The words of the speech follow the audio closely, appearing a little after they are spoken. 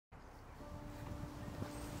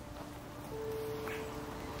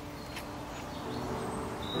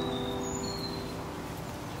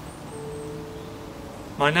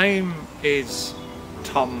My name is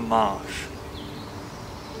Tom Marsh,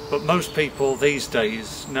 but most people these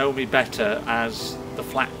days know me better as the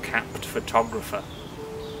flat-capped photographer.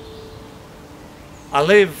 I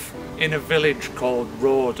live in a village called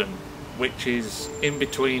Rawdon, which is in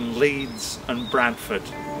between Leeds and Bradford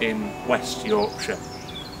in West Yorkshire.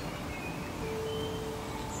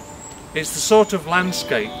 It's the sort of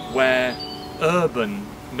landscape where urban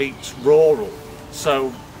meets rural,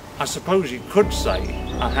 so I suppose you could say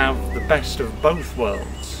I have the best of both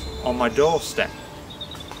worlds on my doorstep.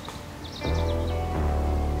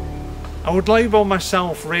 I would label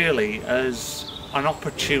myself really as an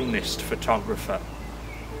opportunist photographer.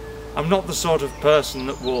 I'm not the sort of person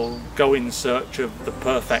that will go in search of the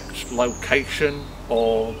perfect location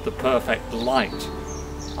or the perfect light.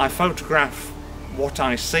 I photograph what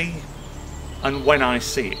I see and when I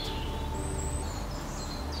see it.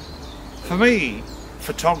 For me,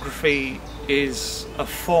 photography is a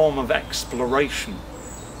form of exploration,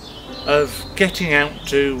 of getting out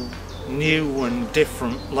to new and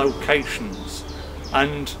different locations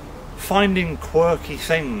and finding quirky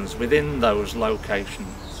things within those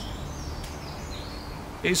locations.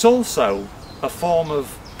 It's also a form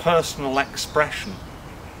of personal expression.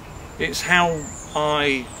 It's how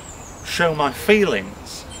I show my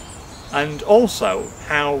feelings and also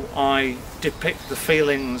how I depict the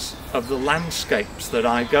feelings of the landscapes that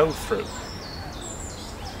I go through.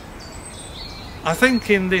 I think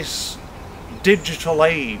in this digital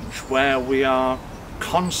age where we are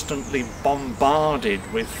constantly bombarded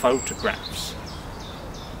with photographs,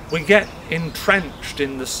 we get entrenched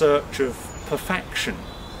in the search of perfection,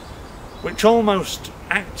 which almost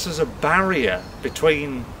acts as a barrier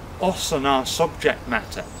between us and our subject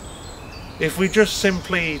matter. If we just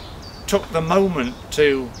simply took the moment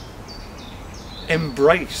to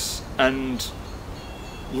embrace and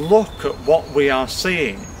look at what we are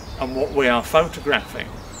seeing and what we are photographing,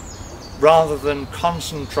 rather than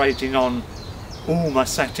concentrating on, oh, my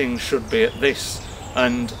settings should be at this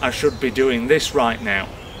and I should be doing this right now,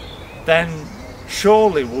 then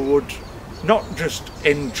surely we would not just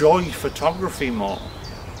enjoy photography more,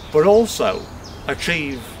 but also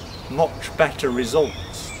achieve much better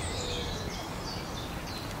results.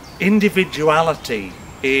 Individuality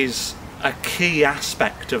is a key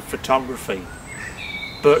aspect of photography,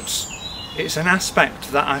 but it's an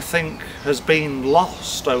aspect that I think has been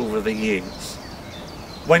lost over the years.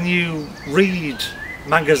 When you read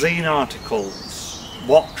magazine articles,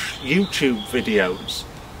 watch YouTube videos,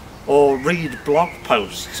 or read blog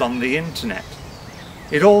posts on the internet,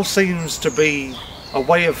 it all seems to be a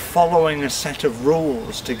way of following a set of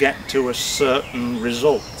rules to get to a certain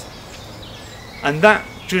result. And that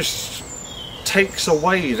just takes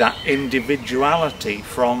away that individuality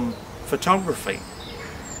from photography.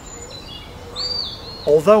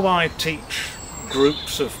 Although I teach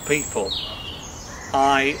groups of people,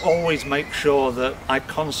 I always make sure that I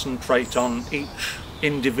concentrate on each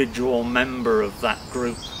individual member of that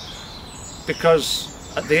group, because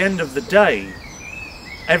at the end of the day,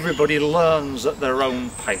 everybody learns at their own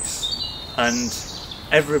pace and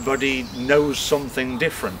everybody knows something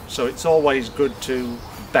different, so it's always good to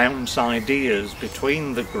bounce ideas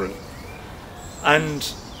between the group.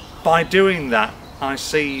 And by doing that, I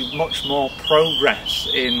see much more progress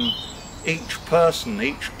in each person,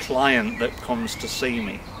 each client that comes to see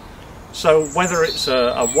me. So whether it's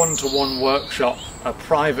a one-to-one workshop, a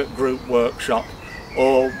private group workshop,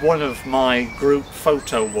 or one of my group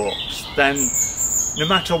photo walks, then no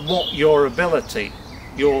matter what your ability,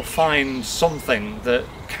 you'll find something that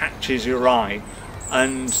catches your eye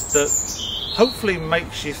and that hopefully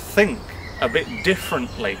makes you think a bit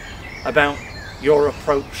differently about your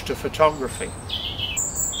approach to photography.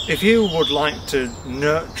 If you would like to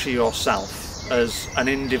nurture yourself as an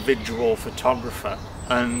individual photographer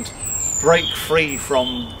and break free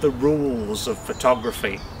from the rules of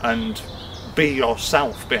photography and be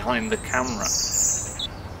yourself behind the camera,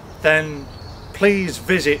 then please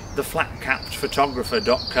visit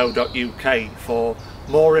theflatcappedphotographer.co.uk for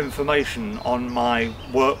more information on my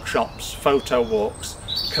workshops, photo walks,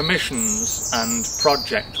 commissions and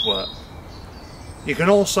project work. You can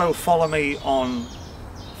also follow me on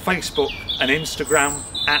Facebook and Instagram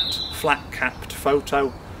at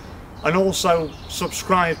flatcappedphoto, and also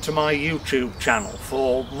subscribe to my YouTube channel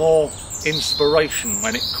for more inspiration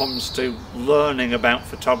when it comes to learning about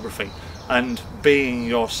photography and being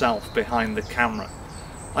yourself behind the camera.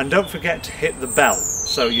 And don't forget to hit the bell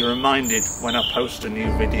so you're reminded when I post a new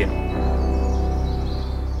video.